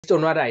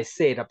on what I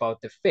said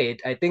about the Fed,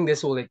 I think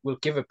this will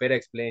give a better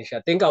explanation.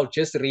 I think I'll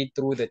just read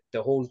through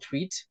the whole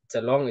tweet. It's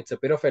a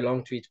bit of a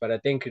long tweet, but I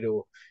think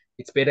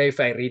it's better if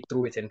I read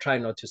through it and try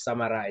not to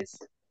summarize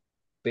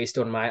based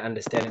on my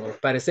understanding of it.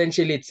 But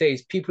essentially it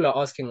says people are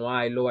asking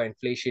why lower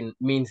inflation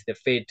means the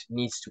Fed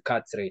needs to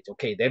cut rates.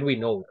 Okay, then we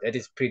know that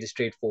is pretty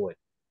straightforward.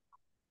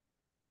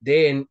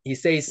 Then he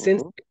says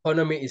since the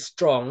economy is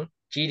strong,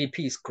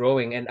 GDP is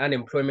growing and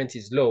unemployment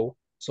is low.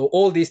 So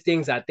all these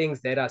things are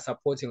things that are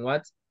supporting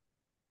what?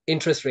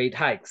 Interest rate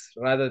hikes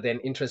rather than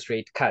interest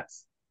rate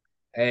cuts.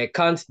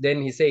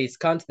 Then he says,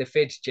 can't the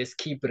Fed just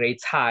keep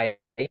rates high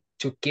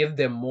to give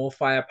them more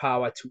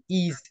firepower to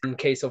ease in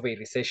case of a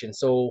recession?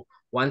 So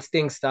once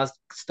things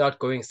start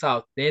going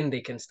south, then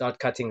they can start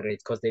cutting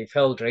rates because they've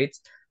held rates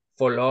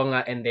for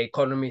longer and the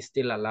economy is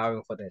still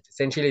allowing for that.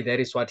 Essentially, that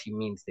is what he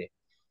means there.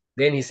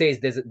 Then he says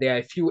there are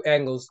a few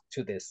angles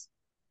to this.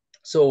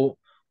 So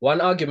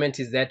one argument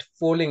is that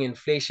falling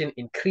inflation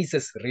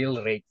increases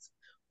real rates,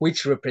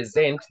 which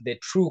represent the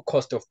true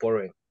cost of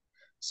borrowing.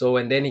 So,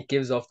 and then he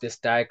gives off this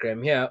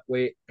diagram here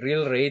where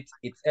real rates,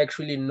 it's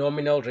actually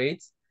nominal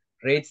rates,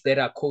 rates that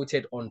are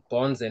quoted on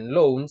bonds and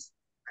loans,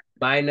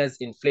 minus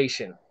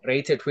inflation,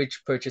 rate at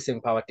which purchasing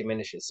power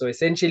diminishes. So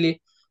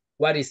essentially,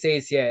 what he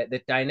says here,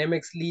 the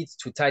dynamics leads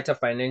to tighter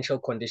financial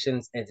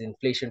conditions as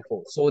inflation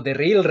falls. So the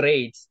real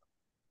rates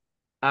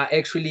are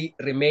actually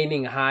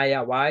remaining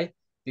higher. Why?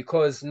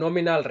 Because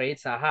nominal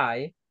rates are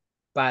high,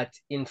 but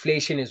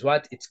inflation is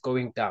what? It's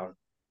going down.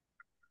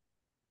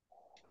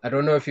 I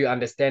don't know if you're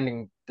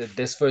understanding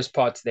this first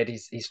part that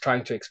he's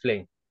trying to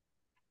explain.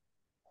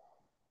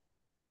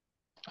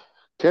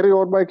 Carry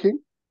on, my king.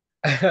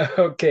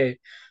 Okay.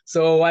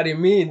 So what it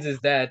means is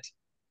that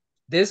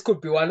this could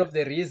be one of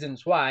the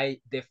reasons why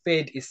the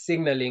Fed is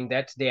signaling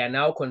that they are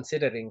now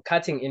considering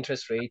cutting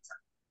interest rates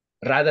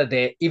rather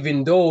than,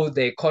 even though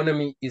the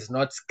economy is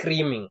not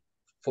screaming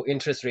for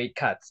interest rate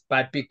cuts,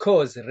 but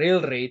because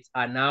real rates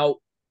are now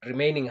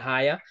remaining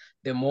higher,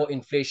 the more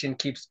inflation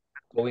keeps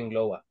going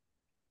lower.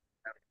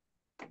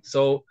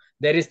 So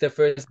that is the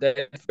first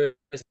thing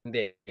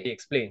that he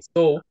explains.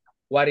 So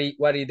what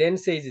he then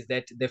says is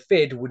that the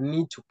Fed would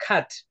need to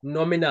cut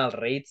nominal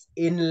rates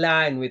in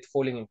line with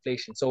falling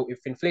inflation. So if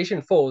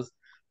inflation falls,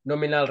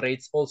 nominal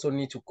rates also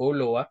need to go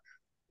lower,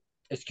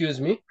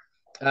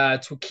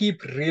 to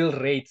keep real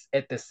rates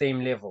at the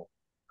same level.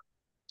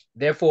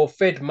 Therefore,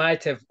 Fed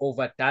might have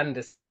overdone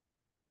this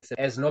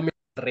as nominal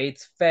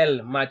rates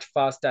fell much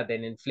faster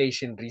than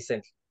inflation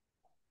recently,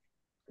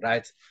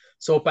 right?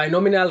 So by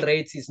nominal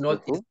rates, it's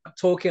not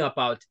talking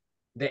about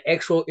the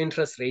actual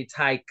interest rate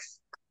hikes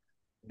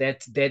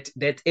that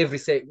every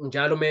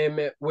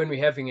when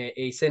we're having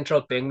a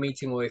central bank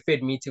meeting or a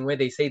Fed meeting where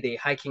they say they're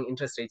hiking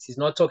interest rates, he's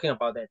not talking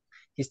about that.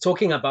 He's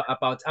talking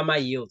about AMA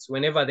yields.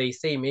 Whenever they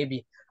say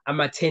maybe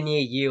AMA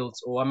 10-year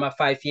yields or AMA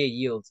 5-year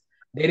yields,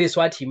 that is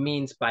what he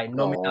means by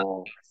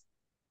nominal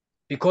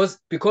rates.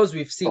 Because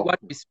we've seen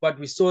what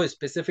we saw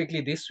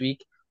specifically this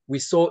week, we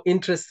saw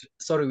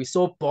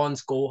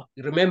bonds go.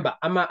 Remember,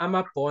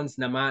 ama bonds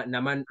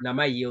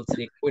nama yields,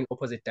 they go in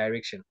opposite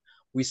direction.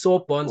 We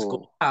saw bonds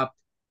go up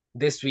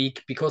this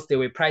week because they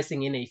were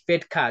pricing in a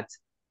Fed cut,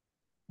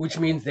 which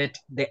means that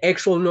the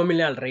actual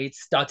nominal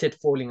rates started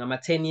falling.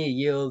 10-year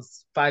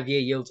yields,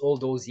 5-year yields, all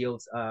those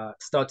yields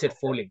started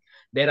falling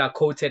that are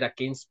quoted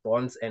against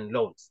bonds and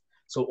loans.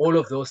 So all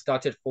of those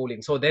started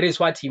falling. So that is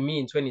what he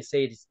means when he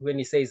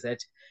says that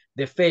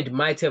the Fed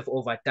might have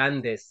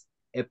overdone this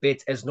a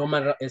bit as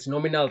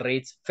nominal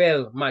rates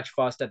fell much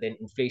faster than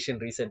inflation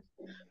recently.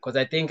 Because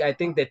I think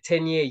the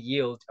 10-year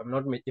yield,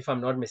 if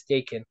I'm not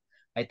mistaken,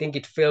 I think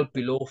it fell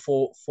below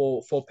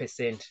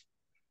 4%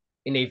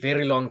 in a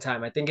very long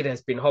time. I think it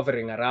has been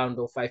hovering around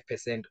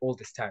 5% all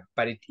this time,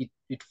 but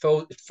it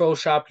fell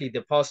sharply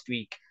the past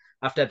week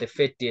after the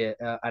Fed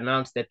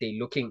announced that they're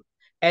looking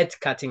at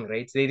cutting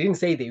rates. They didn't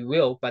say they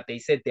will, but they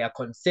said they are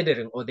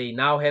considering or they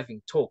now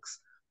having talks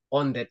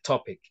on that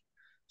topic.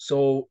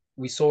 So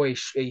we saw a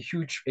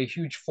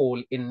huge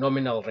fall in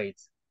nominal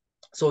rates.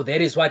 So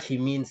that is what he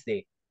means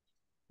there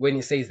when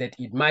he says that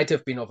it might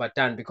have been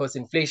overdone because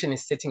inflation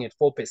is sitting at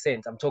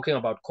 4%. I'm talking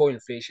about core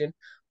inflation,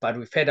 but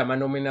we've had our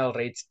nominal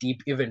rates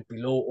deep even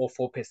below or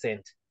 4%.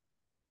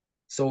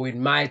 So it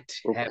might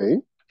have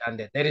done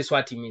that. That is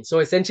what he means. So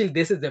essentially,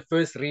 this is the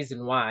first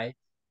reason why,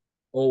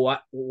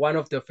 one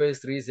of the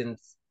first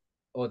reasons,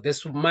 or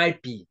this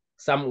might be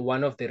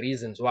one of the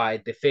reasons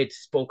why the Fed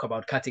spoke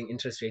about cutting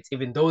interest rates,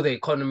 even though the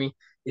economy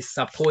is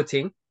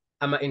supporting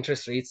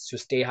interest rates to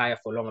stay higher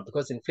for longer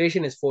because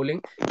inflation is falling.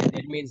 And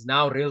that means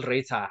now real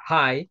rates are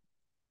high.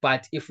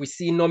 But if we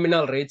see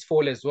nominal rates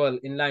fall as well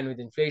in line with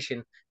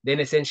inflation,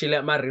 then essentially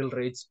real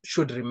rates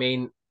should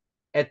remain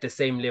at the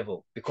same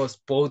level because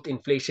both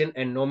inflation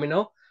and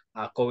nominal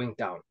are going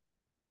down.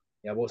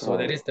 Yeah, well, so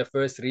that is the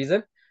first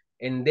reason.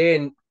 And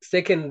then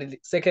secondly,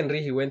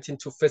 he went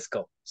into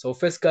fiscal. So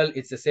fiscal,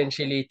 it's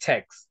essentially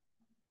tax.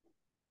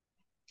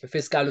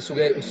 Fiscal,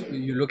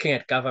 you're looking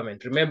at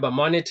government. Remember,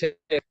 monetary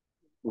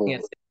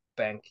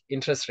bank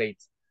interest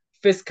rates.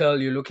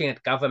 Fiscal, you're looking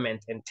at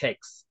government and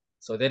tax.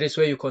 So that is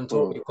where you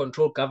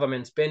control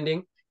government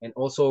spending and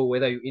also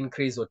whether you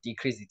increase or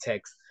decrease the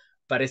tax.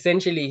 But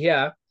essentially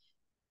here,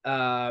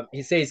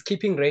 he says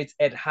keeping rates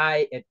at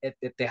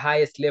the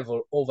highest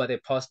level over the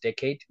past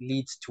decade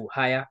leads to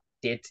higher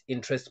debt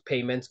interest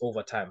payments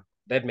over time.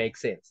 That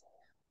makes sense.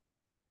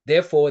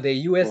 Therefore, the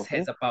US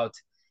has about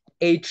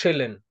 8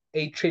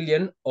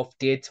 trillion of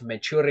debt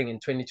maturing in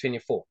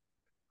 2024,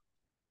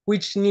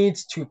 which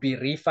needs to be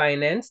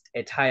refinanced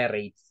at higher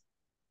rates.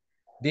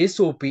 This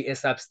will be a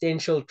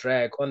substantial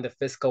drag on the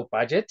fiscal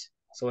budget,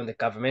 so on the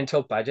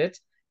governmental budget,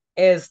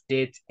 as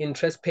debt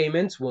interest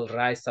payments will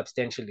rise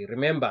substantially.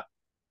 Remember,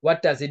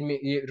 what does it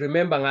mean?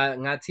 Remember,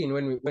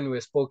 when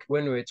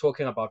we were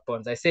talking about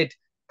bonds, I said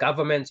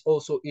governments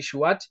also issue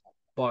what?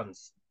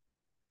 Bonds.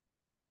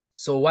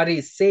 So what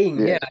he's saying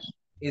here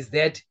is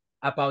that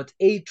about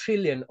 8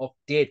 trillion of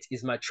debt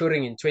is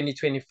maturing in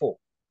 2024,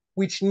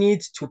 which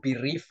needs to be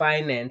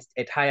refinanced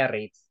at higher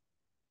rates.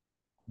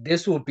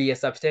 This will be a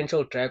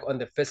substantial drag on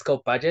the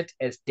fiscal budget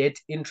as debt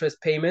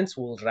interest payments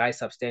will rise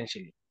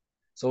substantially.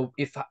 So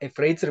if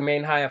rates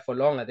remain higher for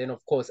longer, then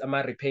of course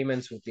our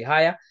repayments will be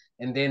higher,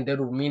 and then that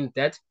will mean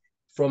that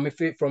from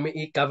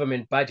a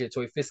government budget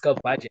or a fiscal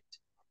budget,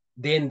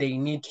 then they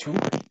need to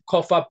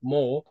cough up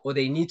more, or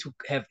they need to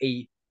have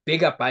a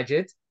bigger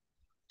budget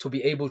to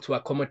be able to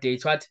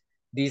accommodate what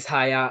these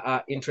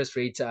higher interest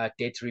rate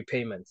debt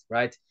repayments,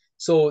 right?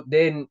 So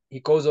then he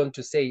goes on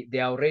to say they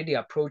are already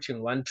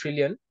approaching 1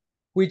 trillion,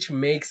 which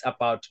makes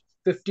about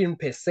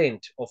 15%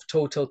 of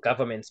total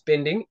government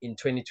spending in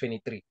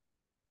 2023.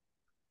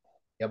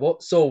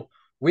 So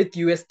with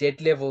US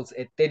debt levels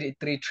at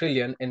 33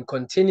 trillion and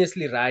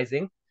continuously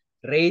rising,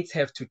 rates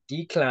have to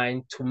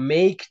decline to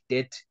make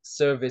debt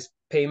service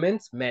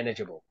payments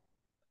manageable.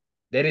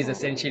 That is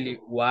essentially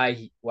why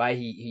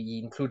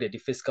he included the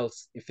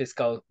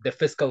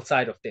fiscal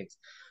side of things.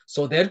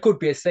 So that could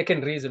be a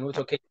second reason, which,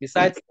 okay,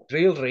 besides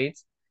real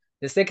rates,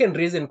 the second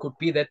reason could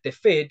be that the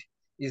Fed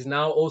is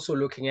now also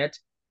looking at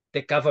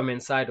the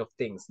government side of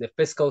things, the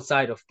fiscal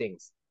side of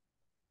things,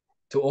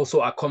 to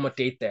also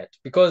accommodate that,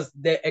 because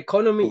the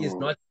economy is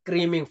not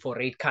screaming for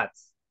rate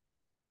cuts.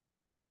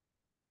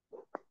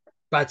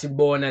 But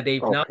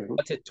they've now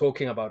started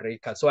talking about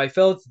rate cuts. So I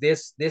felt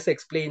this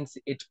explains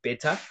it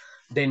better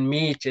than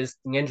me just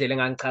ngendlela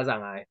engangichaza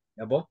ngayo,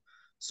 yabo.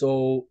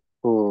 So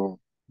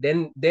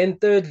then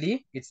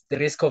thirdly, it's the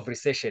risk of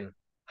recession.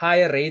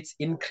 Higher rates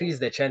increase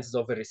the chances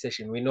of a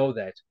recession. We know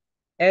that.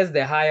 As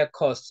the higher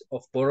cost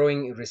of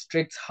borrowing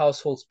restricts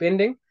household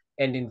spending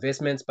and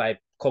investments by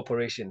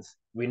corporations.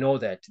 We know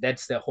that.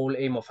 That's the whole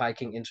aim of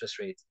hiking interest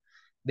rates.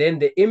 Then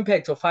the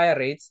impact of higher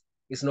rates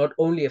is not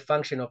only a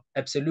function of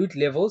absolute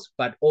levels,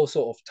 but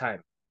also of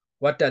time.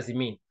 What does it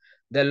mean?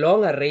 The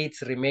longer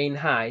rates remain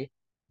high,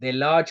 the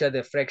larger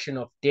the fraction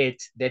of debt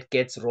that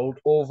gets rolled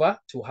over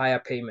to higher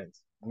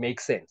payments.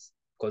 Makes sense,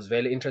 because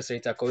value interest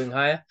rates are going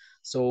higher,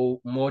 so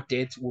more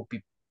debt will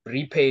be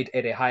repaid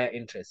at a higher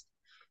interest.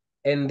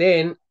 And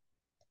then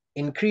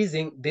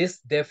this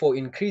therefore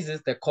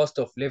increases the cost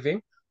of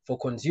living for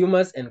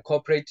consumers and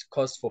corporate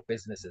costs for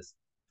businesses.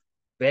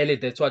 Barely,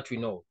 that's what we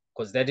know,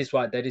 because that is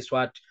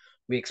what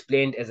we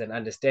explained as an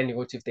understanding.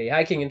 What if they're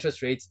hiking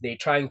interest rates, they're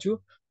trying to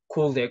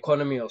cool the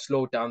economy or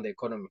slow down the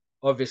economy.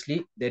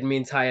 Obviously, that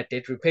means higher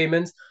debt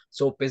repayments.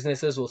 So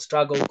businesses will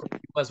struggle,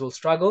 consumers will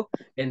struggle,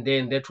 and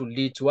then that will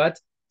lead to what?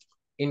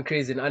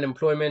 Increase in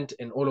unemployment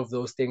and all of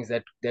those things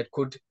that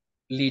could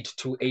lead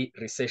to a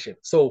recession.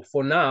 So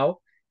for now,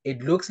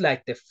 it looks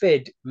like the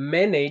Fed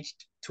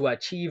managed to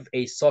achieve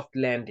a soft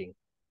landing,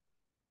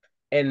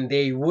 and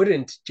they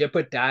wouldn't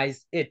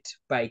jeopardize it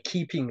by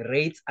keeping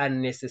rates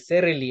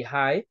unnecessarily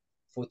high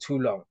for too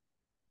long.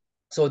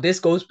 So this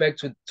goes back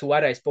to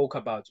what I spoke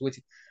about, which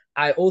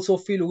I also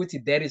feel which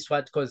that is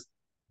what, because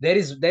that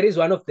is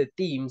one of the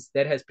themes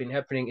that has been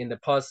happening in the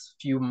past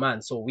few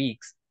months or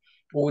weeks.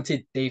 Which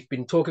they've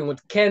been talking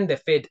with, can the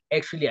Fed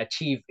actually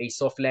achieve a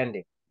soft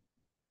landing?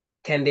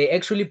 Can they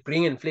actually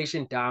bring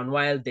inflation down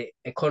while the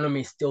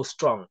economy is still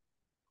strong,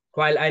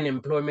 while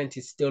unemployment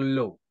is still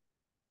low?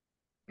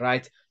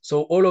 Right.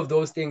 So all of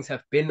those things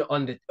have been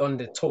on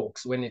the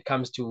talks when it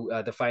comes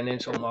to the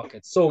financial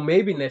markets. So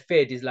maybe the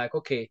Fed is like,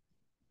 okay,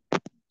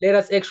 let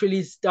us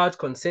actually start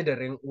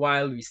considering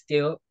while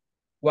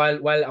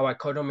our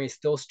economy is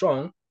still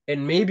strong,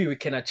 and maybe we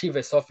can achieve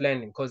a soft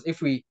landing. Because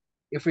if we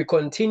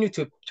continue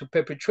to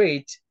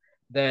perpetrate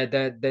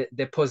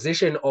the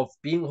position of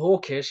being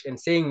hawkish and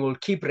saying we'll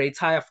keep rates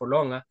higher for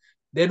longer,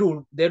 that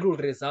will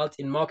result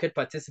in market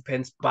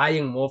participants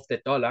buying more of the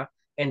dollar,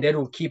 and that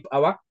will keep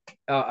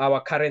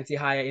our currency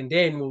higher, and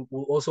then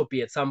we'll also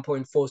be at some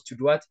point forced to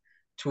do what?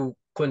 To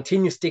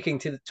continue sticking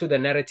to the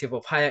narrative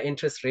of higher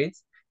interest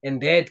rates, and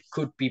that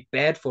could be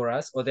bad for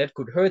us, or that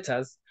could hurt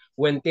us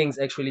when things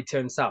actually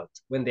turn south,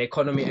 when the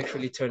economy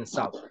actually turns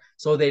south.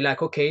 So they're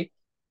like, okay,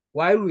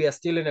 while we are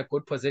still in a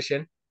good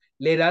position,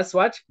 let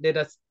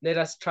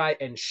us try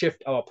and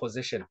shift our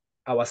position,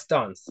 our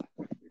stance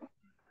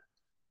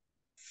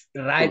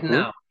right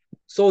now,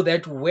 so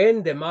that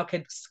when the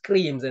market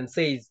screams and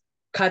says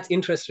cut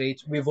interest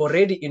rates, we've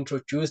already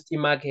introduced the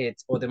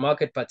market or the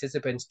market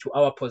participants to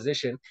our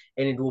position,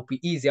 and it will be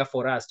easier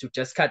for us to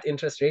just cut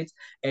interest rates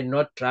and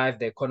not drive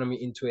the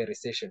economy into a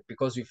recession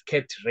because we've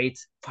kept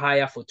rates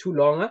higher for too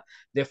long.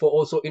 Therefore,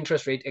 also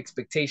interest rate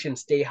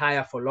expectations stay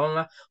higher for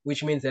longer,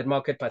 which means that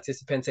market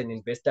participants and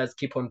investors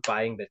keep on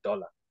buying the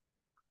dollar.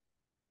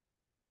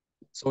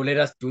 So let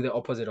us do the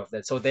opposite of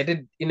that. So that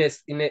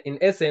in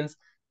essence,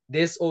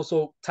 this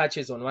also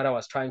touches on what I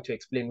was trying to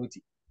explain with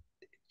you.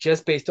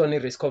 Just based on the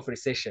risk of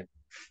recession,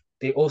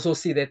 they also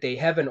see that they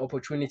have an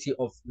opportunity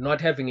of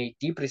not having a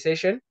deep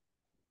recession,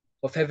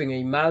 of having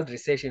a mild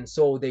recession.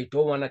 So they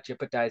don't want to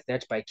jeopardize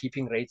that by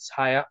keeping rates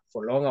higher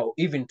for longer, or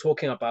even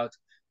talking about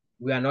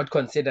we are not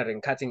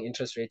considering cutting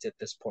interest rates at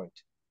this point.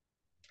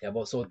 Yeah,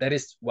 well, so that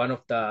is one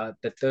of the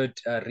third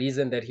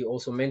reason that he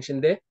also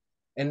mentioned there.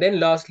 And then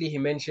lastly, he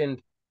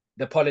mentioned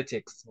the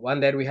politics, one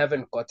that we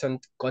haven't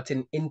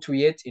gotten into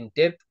yet in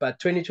depth, but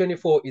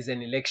 2024 is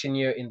an election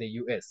year in the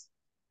US.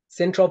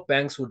 Central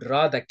banks would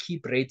rather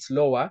keep rates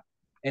lower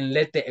and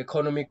let the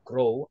economy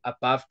grow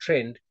above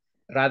trend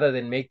rather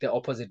than make the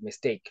opposite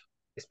mistake,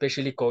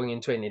 especially going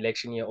into an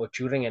election year or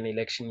during an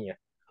election year.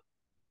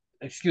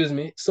 Excuse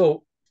me.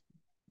 So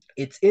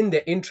it's in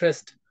the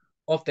interest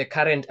of the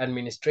current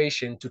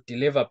administration to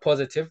deliver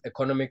positive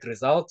economic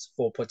results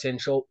for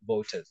potential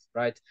voters,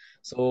 right?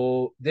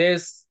 So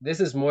this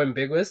is more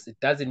ambiguous. It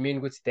doesn't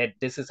mean that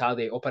this is how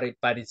they operate,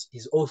 but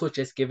it's also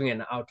just giving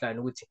an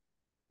outline, which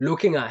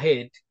looking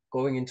ahead,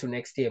 going into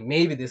next year,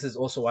 maybe this is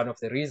also one of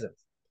the reasons.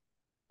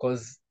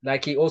 Because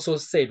like he also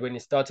said when he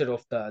started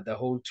off the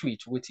whole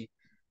tweet, Witty,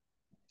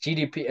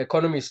 GDP,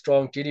 economy is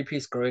strong, GDP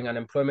is growing,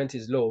 unemployment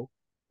is low.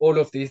 All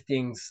of these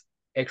things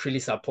actually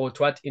support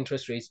what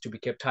interest rates to be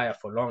kept higher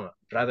for longer,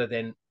 rather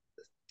than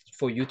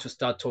for you to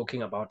start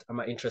talking about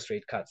interest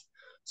rate cuts.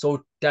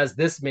 So does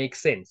this make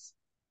sense?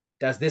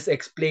 Does this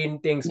explain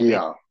things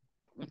better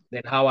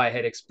than how I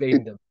had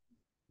explained them?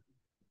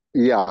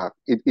 Yeah,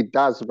 it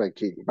does, my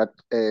king. But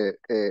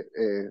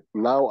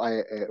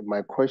now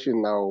my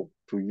question now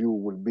to you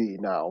would be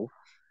now,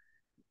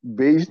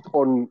 based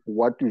on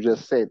what you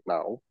just said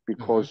now,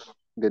 because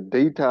the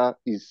data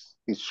is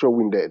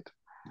showing that,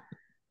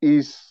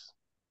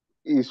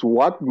 is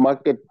what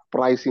market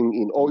pricing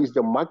in, or is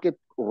the market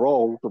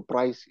wrong to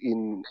price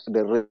in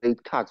the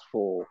rate cuts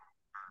for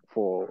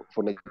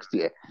next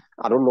year?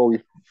 I don't know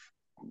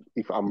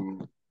if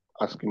I'm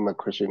asking my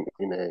question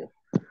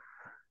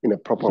in a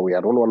proper way.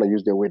 I don't want to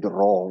use the word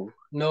wrong.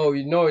 No,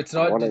 it's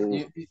not.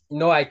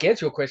 No, I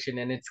get your question,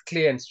 and it's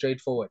clear and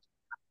straightforward.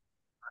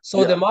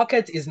 So the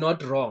market is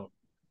not wrong.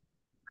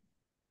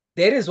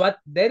 That is what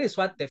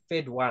the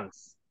Fed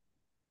wants.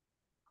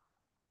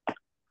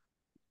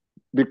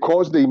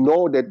 Because they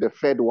know that the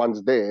Fed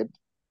wants that,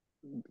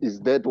 is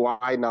that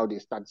why now they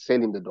start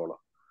selling the dollar?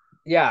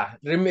 Yeah.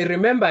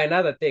 Remember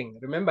another thing.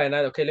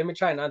 Okay, let me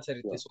try and answer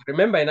it this way.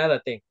 Remember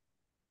another thing.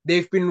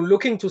 They've been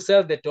looking to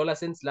sell the dollar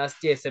since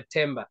last year,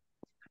 September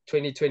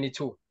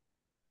 2022.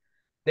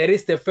 That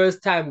is the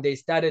first time they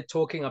started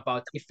talking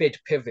about Fed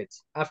pivot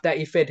after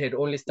Fed had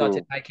only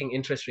started hiking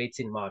interest rates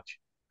in March.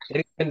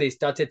 When they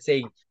started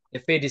saying the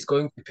Fed is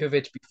going to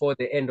pivot before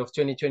the end of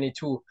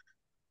 2022,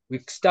 we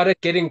started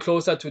getting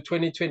closer to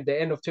 2020, the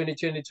end of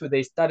 2022.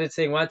 They started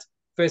saying what?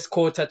 First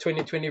quarter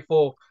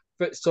 2024.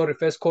 First quarter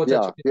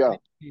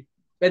 2023.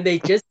 And they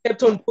just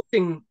kept on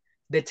putting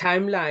the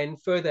timeline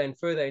further and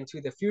further into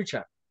the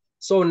future.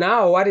 So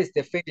now what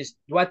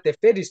the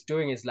Fed is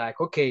doing is like,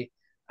 okay,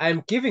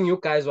 I'm giving you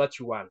guys what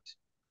you want.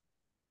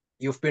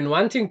 You've been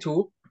wanting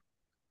to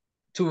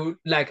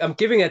like, I'm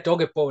giving a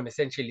dog a bone,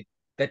 essentially.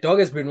 The dog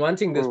has been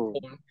wanting this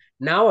bone.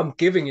 Now I'm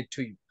giving it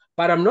to you.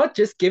 But I'm not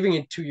just giving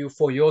it to you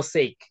for your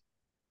sake.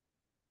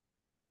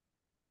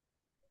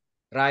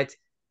 Right?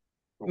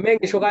 I'm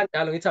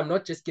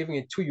not just giving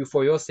it to you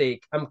for your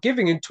sake. I'm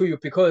giving it to you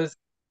because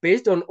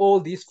based on all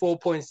these 4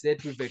 points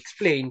that we've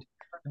explained,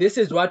 this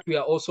is what we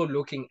are also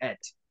looking at.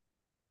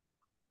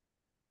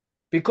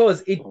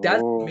 Because it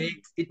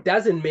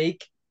doesn't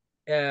make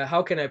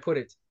how can I put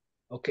it?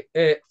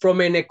 Okay,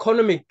 from an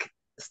economic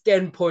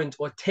standpoint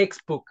or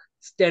textbook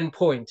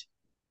standpoint,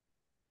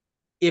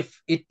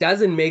 if it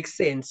doesn't make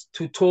sense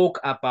to talk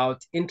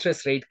about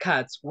interest rate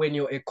cuts when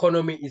your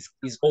economy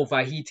is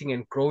overheating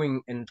and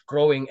growing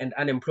and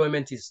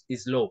unemployment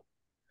is low,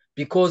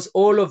 because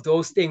all of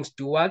those things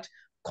do what?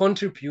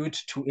 Contribute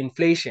to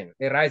inflation,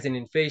 a rise in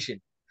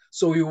inflation.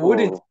 So we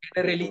wouldn't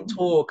generally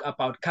talk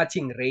about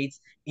cutting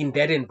rates in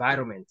that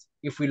environment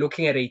if we're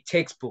looking at a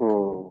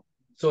textbook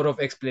sort of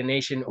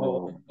explanation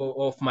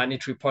of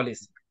monetary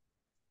policy.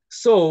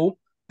 So,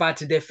 but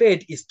the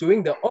Fed is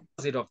doing the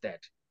opposite of that.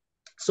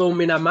 So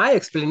my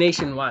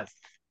explanation was,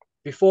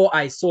 before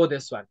I saw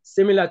this one,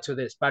 similar to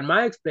this, but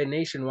my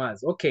explanation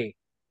was, okay,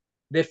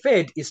 the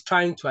Fed is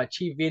trying to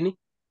achieve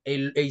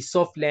a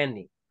soft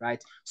landing,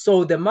 right?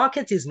 So the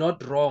market is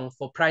not wrong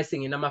for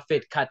pricing in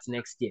Fed cuts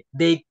next year.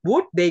 They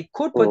could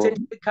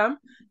potentially come,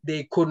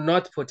 they could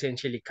not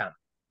potentially come.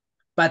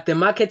 But the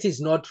market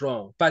is not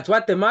wrong. But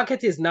what the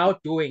market is now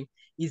doing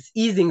is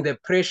easing the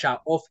pressure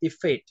of a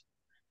Fed.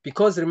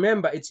 Because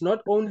remember, it's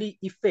not only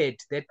Fed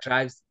that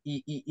drives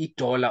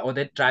dollar or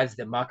that drives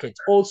the market,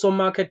 also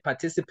market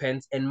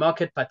participants and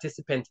market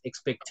participant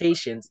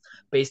expectations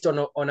based on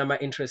our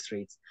interest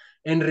rates.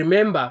 And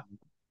remember,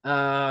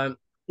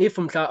 if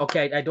I'm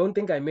okay, I don't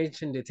think I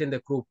mentioned it in the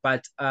group,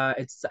 but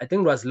I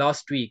think it was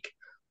last week.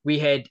 We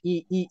had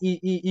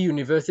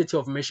University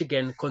of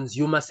Michigan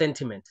consumer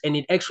sentiment, and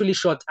it actually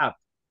shot up.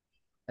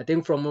 I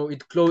think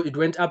it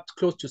went up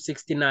close to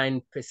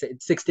 69%,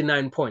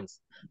 69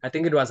 points. I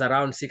think it was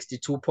around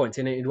 62 points,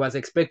 and it was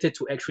expected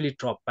to actually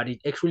drop, but it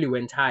actually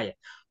went higher.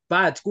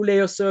 But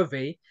Kuleyo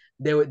survey,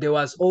 there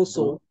was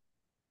also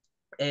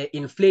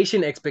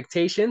inflation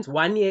expectations,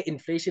 1 year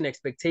inflation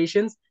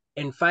expectations,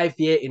 and 5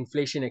 year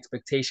inflation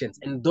expectations.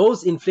 And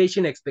those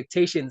inflation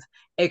expectations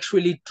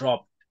actually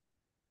dropped,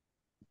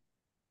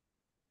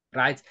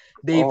 right?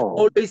 They've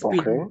always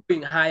been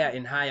moving higher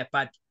and higher,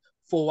 but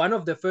for one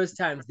of the first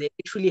times, they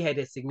actually had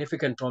a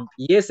significant drop.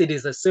 Yes, it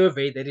is a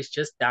survey that is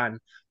just done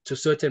to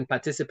certain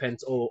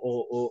participants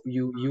or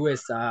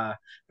US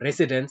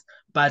residents,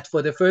 but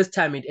for the first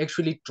time, it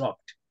actually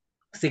dropped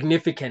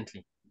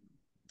significantly.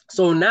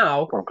 So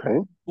now,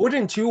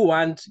 wouldn't you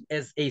want,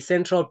 as a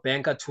central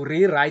banker, to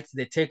rewrite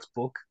the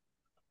textbook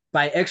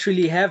by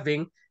actually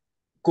having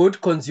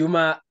good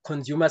consumer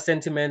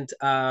sentiment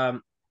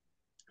on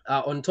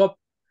top?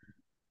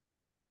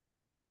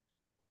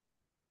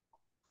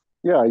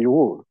 Yeah, you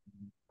would.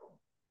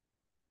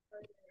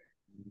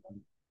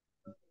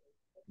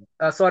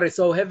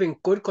 So having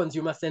good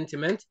consumer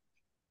sentiment,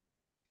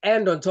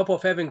 and on top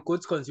of having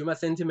good consumer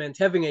sentiment,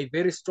 having a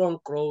very strong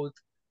growth,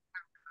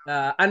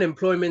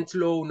 unemployment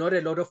low, not a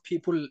lot of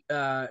people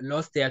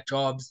lost their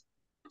jobs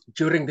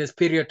during this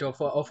period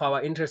of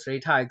our interest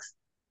rate hikes.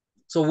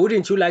 So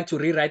wouldn't you like to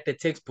rewrite the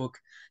textbook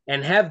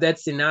and have that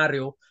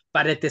scenario,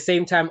 but at the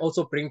same time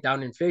also bring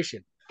down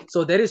inflation?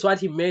 So that is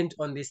what he meant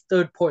on this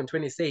third point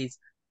when he says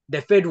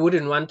the Fed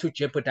wouldn't want to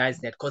jeopardize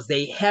that because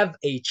they have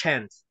a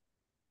chance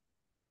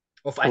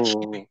of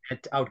achieving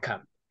that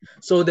outcome.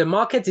 So the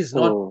market is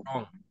not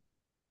wrong.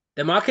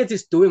 The market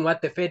is doing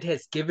what the Fed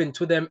has given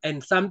to them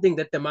and something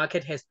that the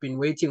market has been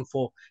waiting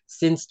for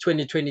since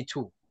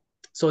 2022.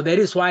 So that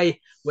is why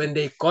when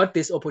they got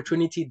this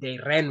opportunity, they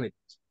ran with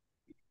it.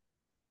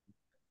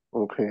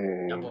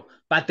 Okay.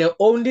 But the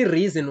only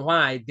reason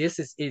why this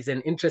is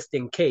an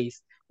interesting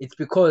case, it's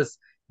because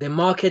the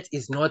market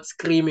is not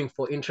screaming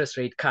for interest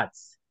rate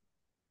cuts.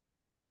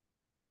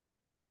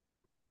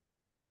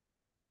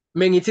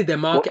 Meaning the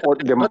market,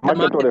 the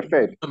market or the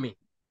Fed? Economy.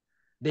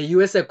 The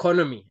US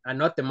economy and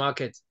not the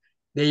market.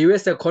 The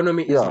US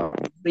economy is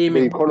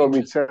the economy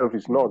itself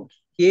is not.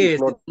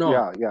 Yes, it's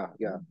not.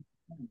 Yeah.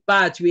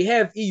 But we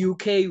have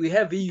EUK, we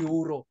have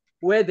Euro,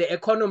 where the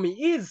economy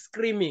is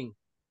screaming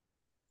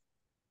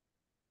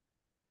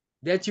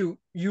that you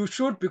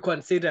should be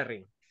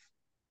considering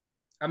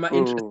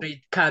interest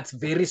rate cuts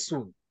very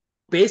soon,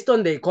 based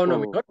on the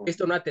economy, not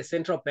based on what the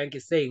central bank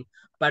is saying,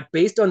 but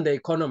based on the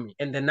economy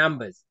and the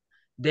numbers.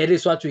 That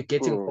is what we're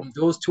getting from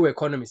those two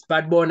economies.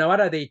 But Bona,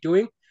 what are they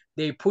doing?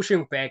 They're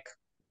pushing back.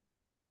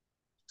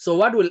 So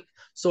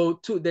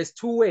there's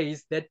two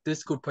ways that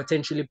this could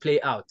potentially play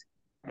out.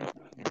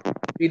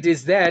 It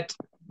is that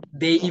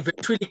they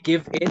eventually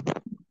give in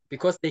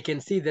because they can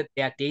see that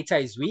their data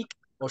is weak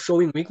or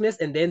showing weakness,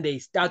 and then they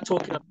start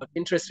talking about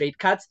interest rate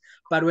cuts.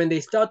 But when they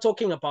start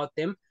talking about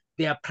them,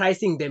 they are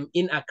pricing them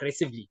in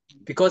aggressively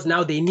because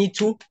now they need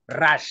to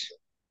rush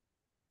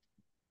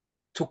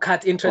to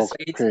cut interest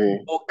rates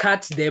or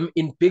cut them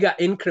in bigger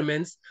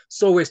increments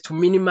so as to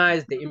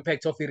minimize the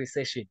impact of a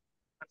recession.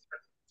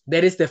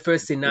 That is the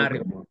first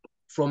scenario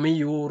from a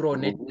euro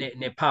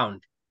ne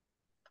pound.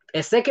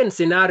 A second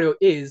scenario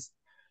is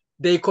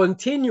they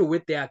continue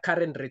with their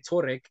current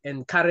rhetoric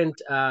and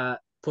current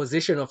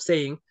position of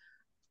saying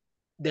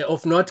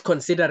of not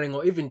considering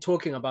or even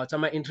talking about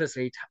some interest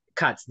rate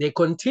cuts. They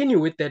continue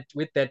with that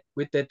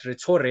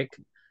rhetoric,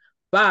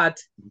 but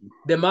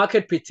the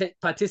market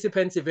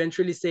participants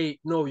eventually say,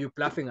 "No, you're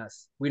bluffing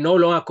us. We're no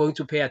longer going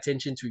to pay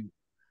attention to you."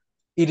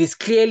 It is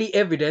clearly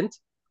evident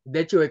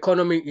that your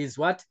economy is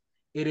what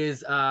it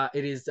is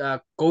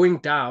going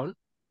down,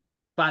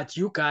 but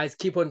you guys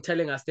keep on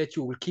telling us that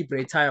you will keep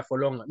rates higher for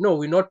longer. No,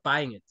 we're not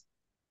buying it.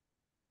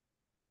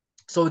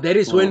 So that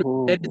is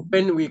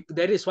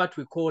what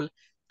we call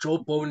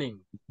job boning.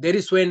 That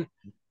is when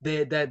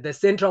the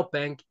central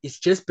bank is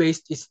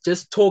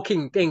just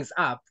talking things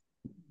up.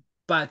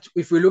 But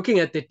if we're looking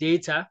at the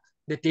data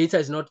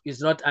is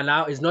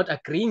not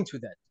agreeing to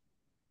that.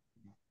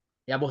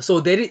 Yeah, but so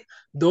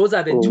those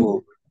are the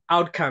two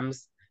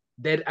outcomes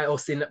that I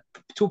was in,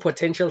 two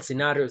potential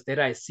scenarios that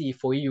I see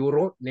for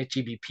Euro net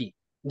GBP.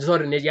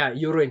 Sorry,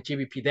 Euro and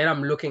GBP that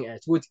I'm looking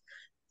at. Which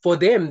for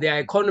them, their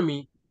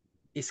economy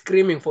is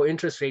screaming for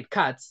interest rate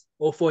cuts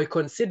or for a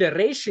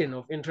consideration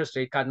of interest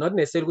rate cut. Not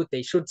necessarily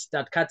they should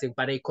start cutting,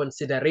 but a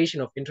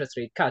consideration of interest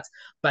rate cuts,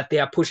 but they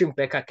are pushing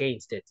back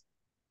against it.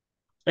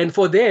 And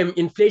for them,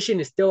 inflation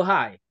is still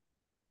high,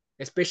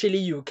 especially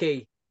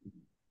UK.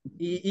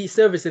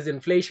 E-services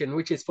inflation,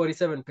 which is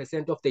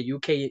 47% of the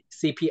UK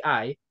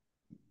CPI,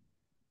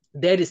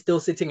 that is still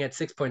sitting at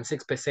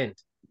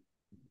 6.6%.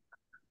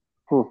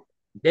 Hmm.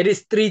 That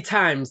is 3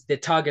 times the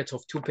target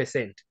of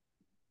 2%.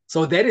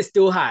 So that is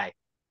still high.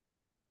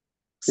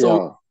 So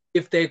Yeah.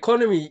 if the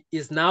economy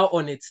is now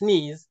on its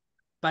knees,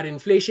 but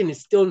inflation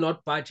is still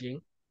not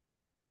budging,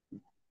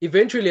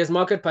 eventually as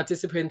market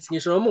participants,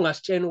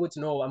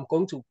 no, I'm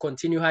going to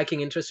continue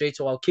hiking interest rates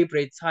or I'll keep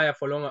rates higher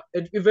for longer.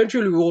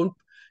 Eventually we won't,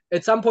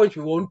 at some point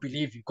we won't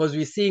believe you because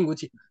we're seeing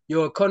which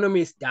your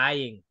economy is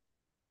dying.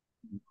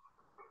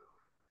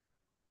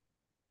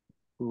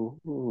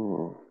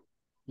 Mm-hmm.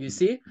 You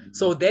see?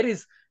 So that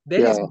is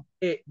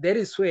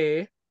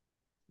where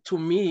to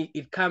me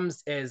it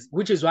comes as,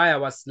 which is why I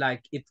was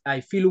like it, I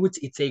feel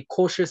it's a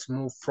cautious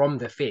move from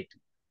the Fed.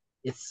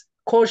 It's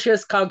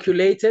cautious,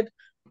 calculated,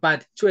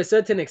 but to a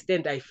certain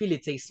extent I feel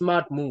it's a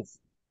smart move,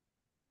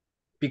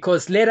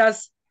 because let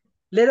us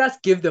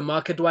give the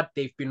market what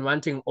they've been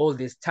wanting all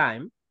this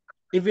time,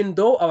 even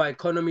though our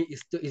economy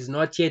is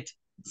not yet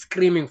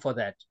screaming for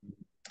that,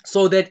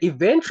 so that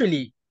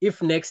eventually,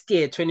 if next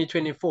year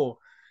 2024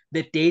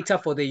 the data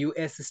for the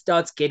US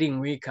starts getting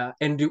weaker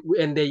and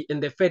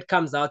the Fed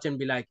comes out and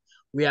be like,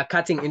 we are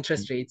cutting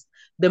interest rates,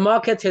 the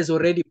market has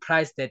already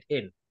priced that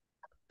in.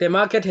 The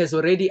market has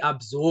already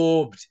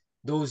absorbed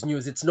those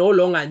news. It's no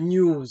longer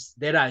news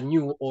that are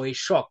new or a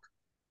shock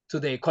to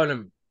the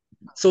economy.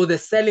 So the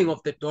selling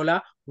of the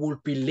dollar will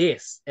be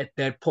less at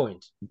that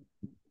point.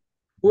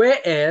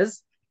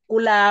 Whereas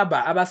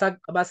kulaba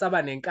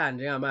abasaba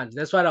nenkani njengamanje,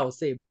 that's what I'll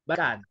say.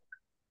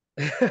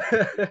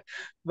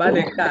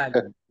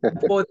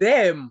 For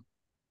them,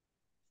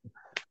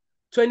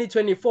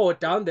 2024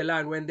 down the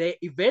line, when they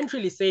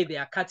eventually say they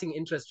are cutting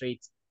interest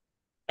rates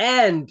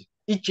and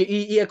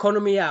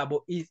economy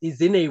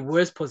is in a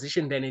worse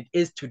position than it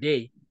is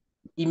today,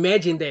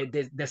 imagine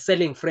the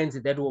selling frenzy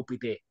that will be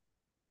there.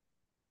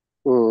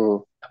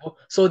 Mm.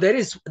 So that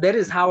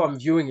is how I'm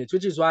viewing it,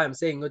 which is why I'm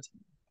saying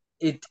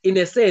it in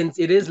a sense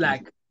it is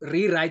like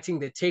rewriting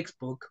the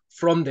textbook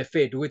from the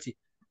Fed. Which,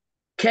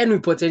 can we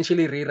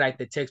potentially rewrite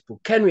the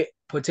textbook? Can we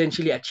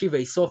potentially achieve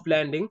a soft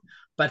landing,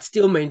 but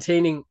still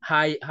maintaining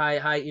high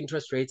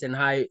interest rates and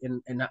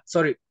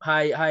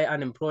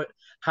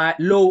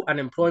low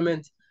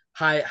unemployment,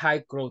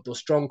 high growth or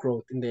strong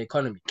growth in the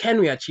economy?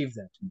 Can we achieve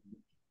that?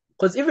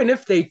 Because even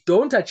if they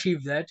don't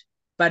achieve that,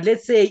 but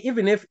let's say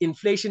even if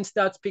inflation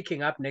starts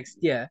picking up next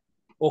year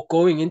or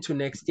going into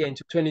next year,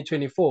 into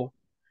 2024,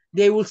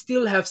 they will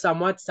still have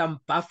some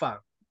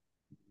buffer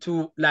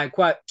to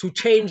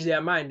change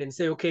their mind and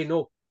say, okay,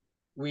 no,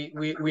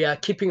 we are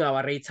keeping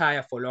our rates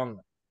higher for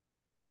longer,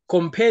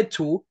 compared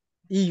to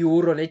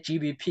euro and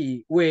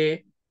GBP, where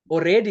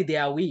already they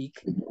are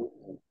weak.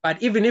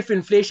 But even if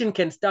inflation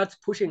can start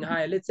pushing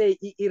higher, let's say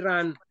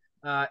Iran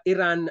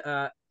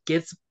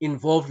gets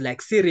involved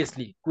like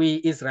seriously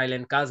with Israel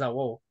and Gaza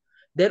war,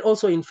 that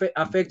also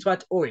affects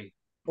what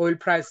oil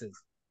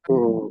prices.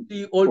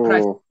 The oil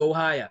prices go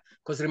higher,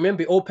 because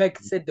remember OPEC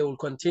said they will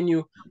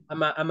continue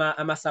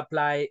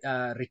supply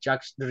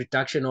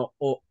reduction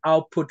or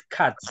output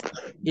cuts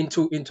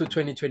into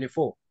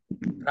 2024,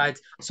 right?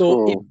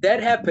 So if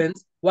that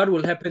happens, what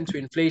will happen to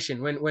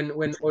inflation when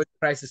oil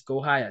prices go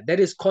higher?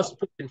 That is cost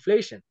push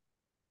inflation.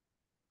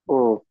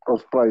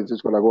 Cost price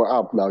is going to go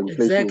up now.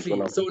 Inflation is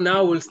going Exactly. to So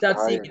now we'll start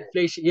seeing higher.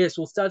 inflation. Yes,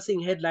 we'll start seeing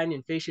headline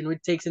inflation,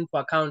 which takes into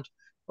account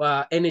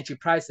energy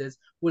prices.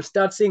 We'll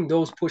start seeing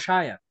those push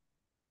higher.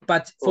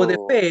 But for the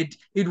Fed,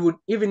 it would,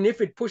 even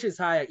if it pushes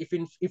higher, if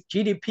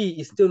GDP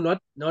is still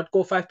not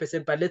go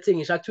 5%, but let's say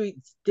it's actually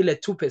still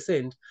at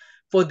 2%,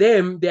 for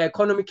them, their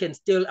economy can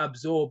still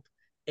absorb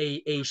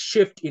a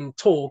shift in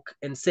talk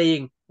and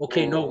saying,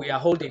 okay, no, we are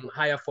holding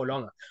higher for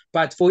longer.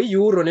 But for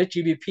euro net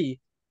GDP,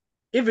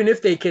 even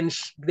if they can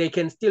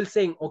still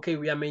saying, okay,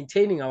 we are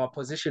maintaining our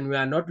position, we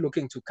are not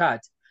looking to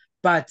cut,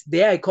 but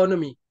their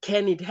economy,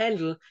 can it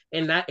handle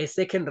a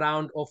second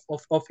round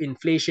of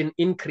inflation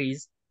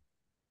increase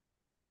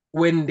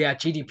when their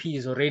GDP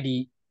is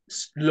already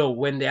low,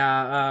 when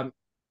their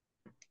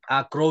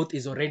growth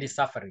is already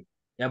suffering?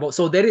 Yeah, but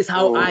so that is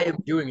how I am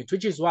doing it,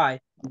 which is why,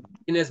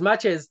 in as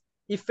much as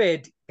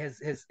Fed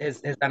has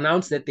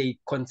announced that they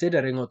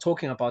considering or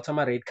talking about some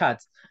rate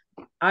cuts,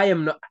 I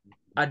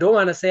don't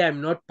want to say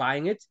I'm not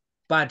buying it,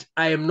 but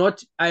I am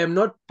not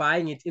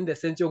buying it in the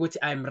sense of which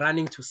I'm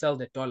running to sell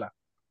the dollar.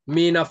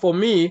 For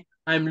me,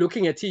 I'm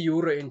looking at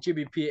euro and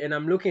GBP, and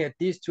I'm looking at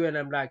these two, and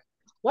I'm like,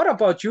 what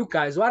about you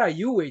guys? What are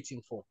you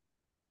waiting for?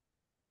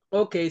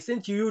 Okay,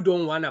 since you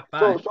don't want to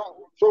buy.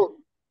 So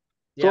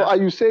are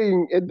you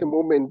saying at the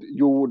moment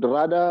you would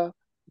rather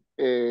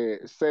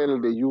sell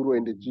the euro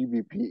and the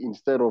GBP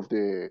instead of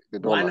the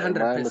dollar? Am I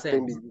 100%.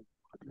 understanding?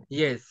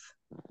 Yes.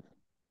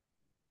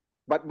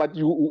 But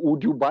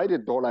would you buy the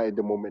dollar at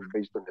the moment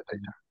based on the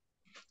data?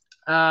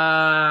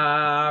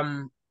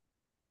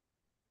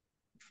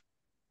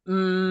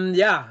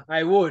 Yeah,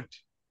 I would.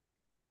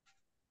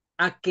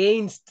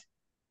 Against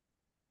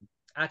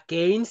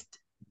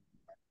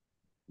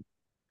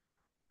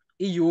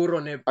euro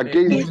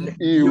Against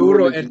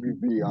euro euro and and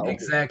GBP. Okay.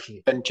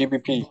 exactly. And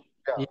GBP.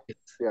 Yeah. Yes,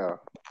 Yeah.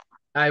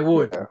 I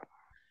would. Yeah.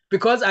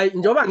 Because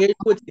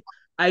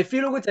I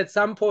feel that at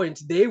some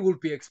point they will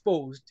be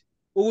exposed.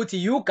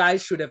 You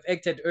guys should have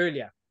acted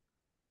earlier.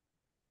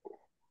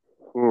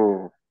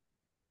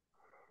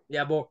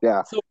 Yeah, but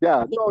yeah,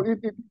 yeah. No,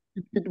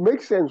 it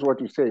makes sense what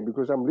you're saying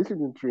because I'm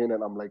listening to it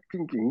and I'm like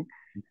thinking,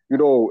 you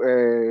know,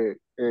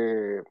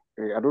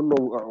 I don't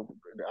know,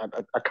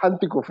 I can't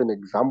think of an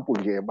example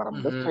here, but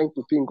I'm just trying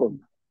to think of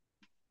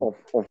of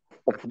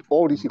of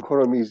all these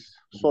economies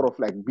sort of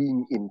like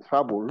being in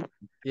trouble.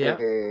 Yeah.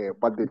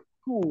 But the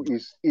two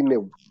is in a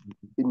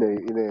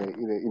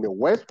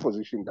worse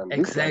position than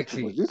these guys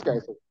because Exactly. these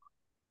guys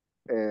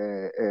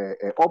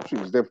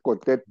options. They've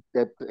got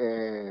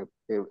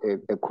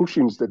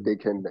cushions that they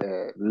can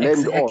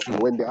land on Exactly.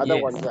 when the other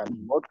Yes. ones are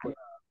not gonna.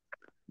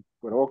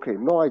 But okay,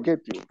 no, I get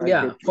you. I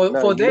Yeah. get you.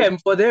 Now it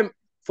makes.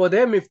 For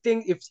them, if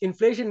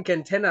inflation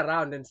can turn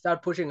around and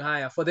start pushing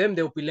higher, for them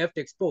they'll be left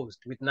exposed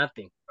with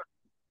nothing.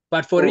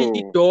 But for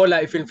dollar,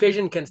 if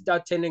inflation can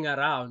start turning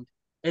around,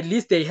 at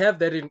least they have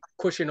that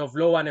cushion of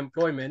low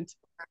unemployment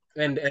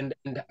and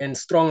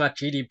stronger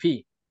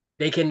GDP.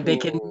 They can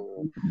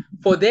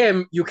for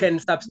them you can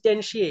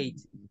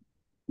substantiate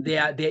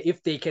their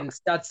if they can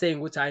start saying,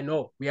 which I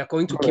know we are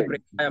going to keep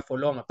Correct. it higher for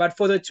longer. But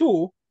for the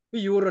two,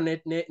 euro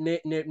net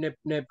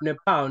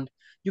pound,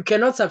 you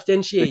cannot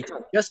substantiate.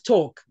 Just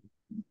talk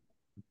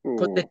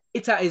because the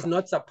data is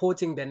not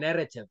supporting the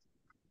narrative.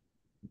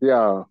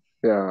 Yeah,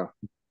 yeah,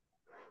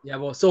 Yeah,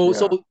 well, so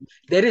yeah.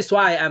 that is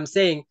why I'm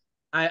saying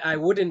I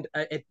wouldn't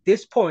at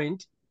this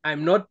point.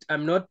 I'm not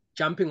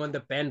jumping on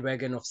the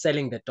bandwagon of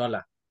selling the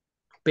dollar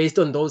based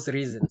on those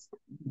reasons.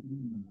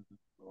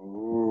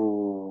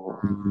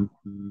 Ooh.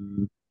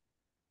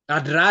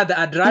 I'd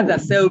rather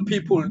sell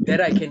people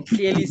that I can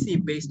clearly see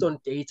based on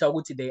data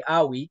which they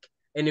are weak,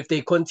 and if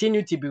they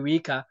continue to be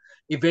weaker,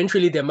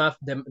 eventually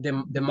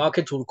the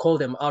market will call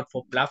them out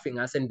for bluffing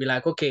us and be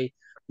like, okay,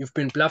 you've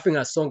been bluffing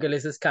us sonke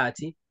lesi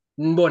sikhathi.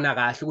 Nibona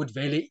kahle ukuthi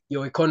vele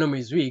your economy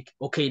is weak.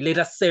 Okay, let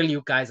us sell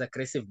you guys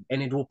aggressively,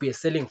 and it will be a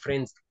selling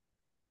frenzy.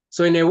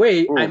 So in a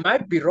way, I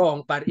might be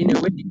wrong, but in a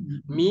way,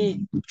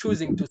 me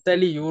choosing to sell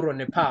euro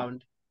and a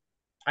pound,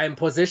 I'm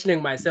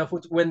positioning myself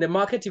when the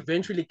market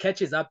eventually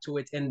catches up to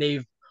it and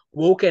they've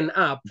woken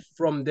up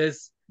from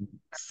this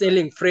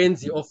selling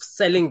frenzy of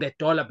selling the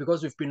dollar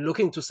because we've been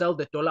looking to sell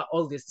the dollar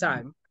all this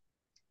time.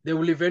 They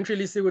will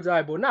eventually see what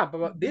I nah,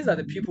 but these are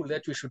the people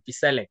that we should be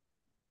selling.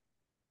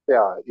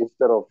 Yeah,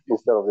 instead of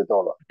the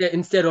dollar.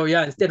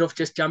 Instead of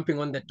just jumping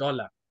on the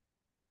dollar.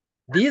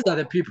 These are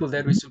the people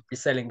that we should be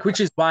selling,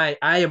 which is why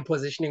I am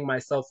positioning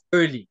myself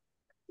early.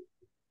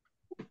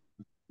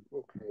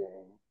 Okay,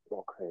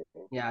 okay.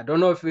 Yeah, I don't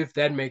know if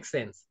that makes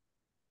sense.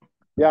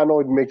 Yeah, no,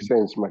 it makes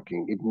sense,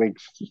 Making. It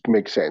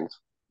makes sense.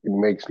 It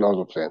makes lots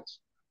of sense.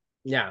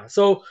 Yeah.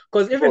 So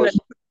because even Because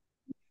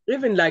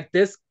even like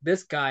this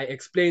guy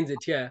explains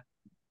it here,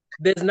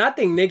 there's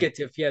nothing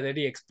negative here that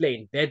he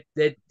explained. That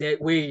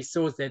way he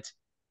shows that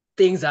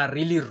things are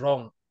really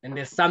wrong and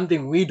there's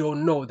something we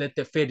don't know that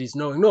the Fed is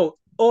knowing. No,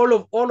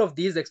 all of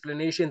these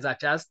explanations are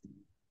just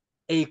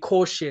a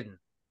caution.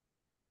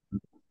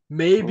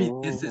 Maybe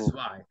this is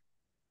why.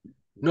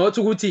 Not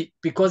Uti,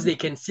 because they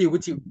can see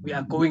Uti, we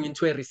are going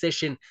into a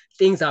recession,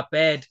 things are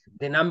bad,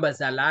 the numbers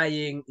are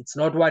lying, it's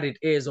not what it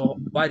is or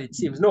what it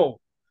seems.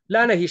 No.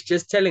 Lana, he's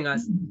just telling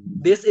us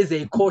this is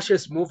a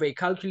cautious move, a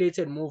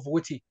calculated move,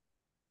 Uti.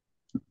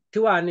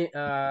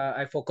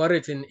 I forgot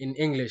it in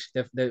English,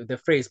 the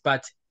phrase,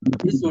 but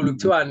this will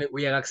look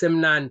we are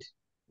accepting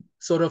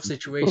sort of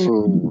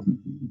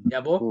situation.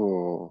 Yeah,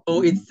 bo?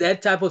 So it's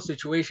that type of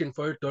situation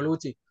for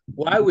Doluti.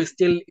 While we're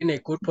still in a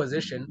good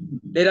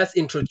position, let us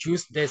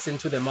introduce this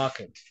into the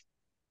market.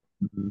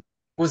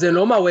 Because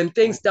normal when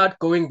things start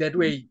going that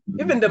way,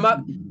 even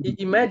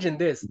imagine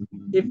this.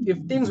 If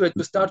things were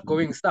to start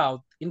going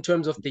south in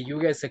terms of the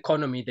US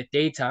economy, the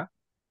data,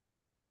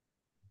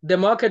 the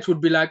market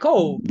would be like,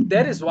 oh,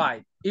 that is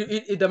why.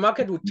 The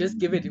market would just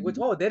give it,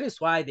 oh, that is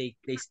why they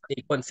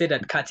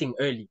considered cutting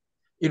early.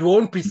 It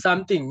won't be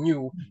something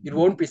new. It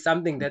won't be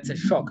something that's a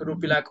shock. It will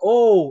be like,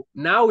 oh,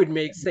 now it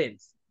makes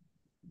sense.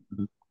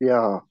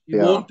 yeah, It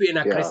yeah, won't be an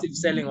yeah, aggressive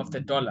selling of the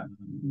dollar,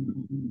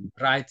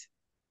 right?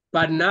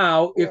 But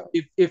now, if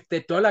yeah. if the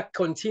dollar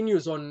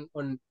continues on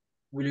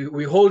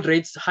we hold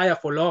rates higher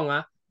for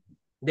longer,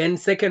 then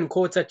second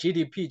quarter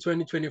GDP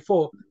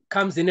 2024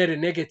 comes in at a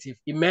negative.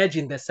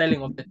 Imagine the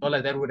selling of the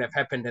dollar that would have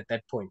happened at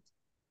that point.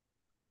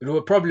 It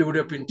would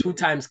have been 2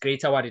 times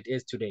greater what it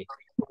is today.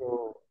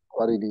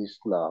 What it is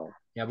now.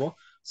 Yeah, bo?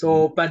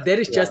 So, but that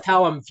is Yeah. just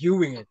how I'm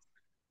viewing it.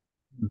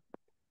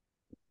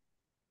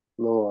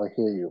 No, I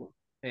hear you.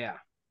 Yeah.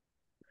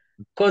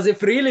 Because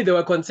if really they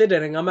were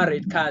considering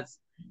rate cuts,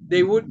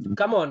 they would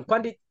come on.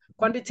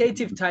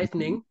 Quantitative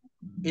tightening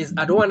is,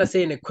 I don't want to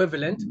say an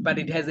equivalent, but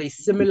it has a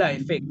similar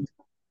effect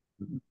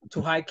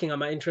to hiking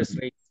interest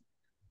rates.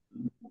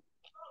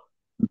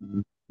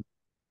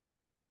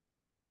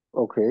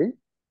 Okay.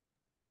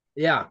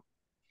 Yeah.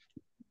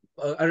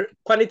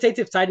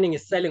 Quantitative tightening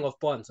is selling of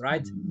bonds,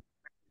 right?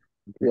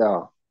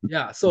 Yeah.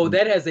 Yeah. So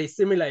that has a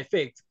similar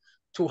effect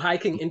to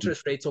hiking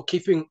interest rates or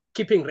keeping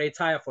rates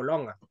higher for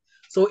longer.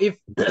 So if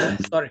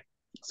sorry.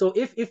 So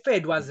if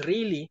Fed was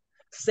really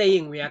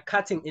saying we are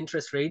cutting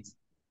interest rates,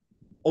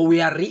 or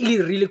we are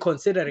really, really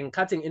considering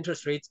cutting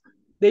interest rates,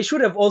 they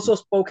should have also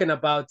spoken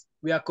about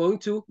we are going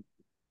to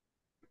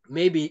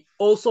maybe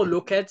also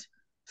look at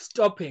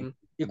stopping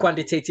the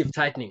quantitative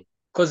tightening.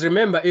 Because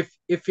remember,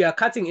 if you are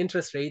cutting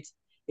interest rates,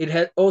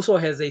 it also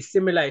has a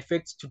similar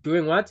effect to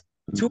doing what?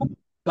 To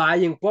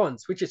buying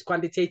bonds, which is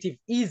quantitative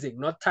easing,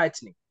 not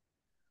tightening.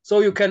 So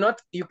you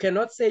cannot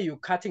say you're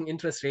cutting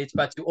interest rates,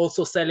 but you're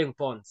also selling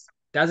bonds.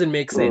 Doesn't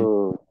make sense.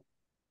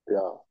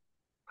 Yeah.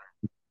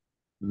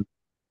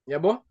 Yeah,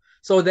 bo?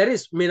 So that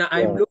is, I mean,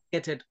 I'm Yeah.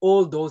 looking at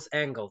all those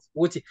angles,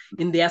 which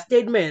in their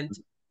statement,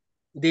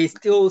 they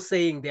still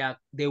saying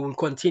they will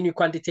continue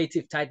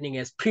quantitative tightening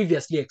as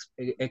previously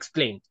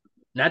explained.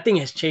 Nothing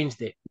has changed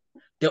there.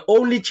 The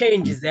only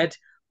change is that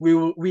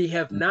we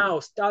have now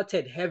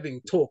started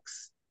having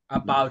talks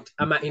about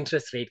our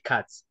interest rate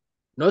cuts.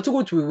 Not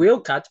what we will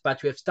cut,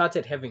 but we have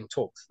started having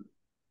talks.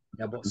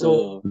 Yeah,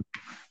 so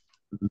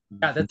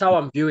yeah, that's how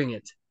I'm viewing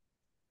it.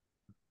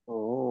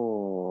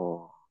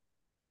 Oh.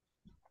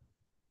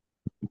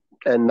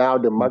 And now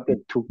the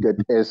market took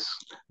that as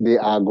they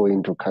are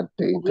going to cut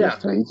the Yeah,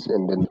 interest rates,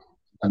 and then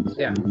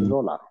yeah, the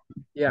dollar.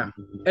 yeah.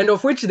 And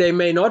of which they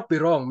may not be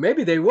wrong.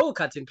 Maybe they will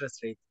cut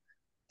interest rates,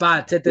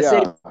 but at the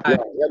same Yeah, time,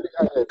 yeah,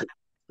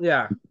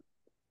 yeah.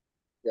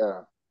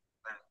 yeah.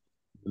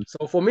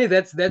 So for me,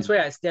 that's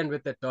where I stand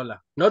with the dollar.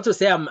 Not to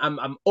say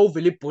I'm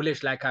overly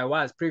bullish like I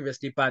was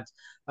previously, but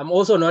I'm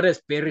also not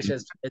as bearish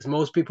as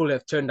most people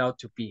have turned out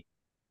to be.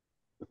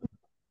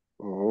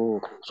 Oh.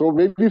 So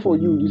maybe for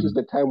you, this is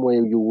the time where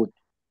you would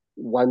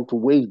want to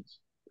wait,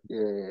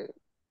 uh,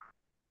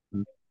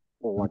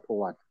 or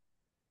what?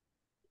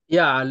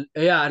 Yeah,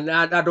 yeah, and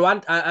I'd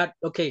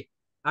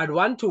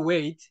want to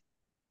wait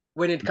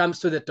when it comes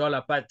to the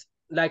dollar, but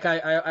like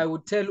I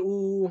would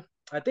tell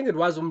I think it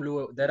was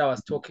Umlu that I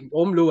was talking,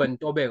 Umlu and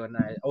Tobeg, and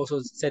I also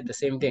said the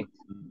same thing.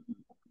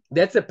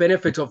 That's the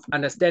benefit of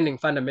understanding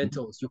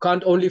fundamentals. You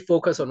can't only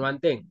focus on one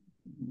thing.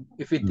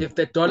 If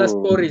the dollar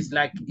story is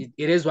like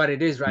it is what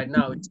it is right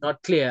now, it's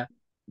not clear.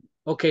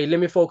 Okay, let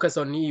me focus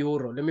on the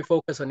euro. Let me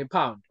focus on the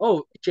pound.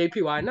 Oh,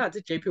 JPY, not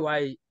the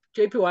JPY.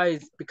 JPY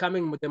is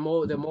becoming the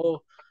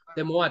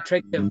more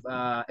attractive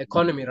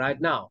economy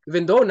right now.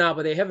 Even though now,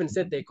 but they haven't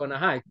said they're gonna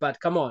hike. But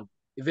come on,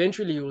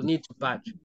 eventually you will need to budge.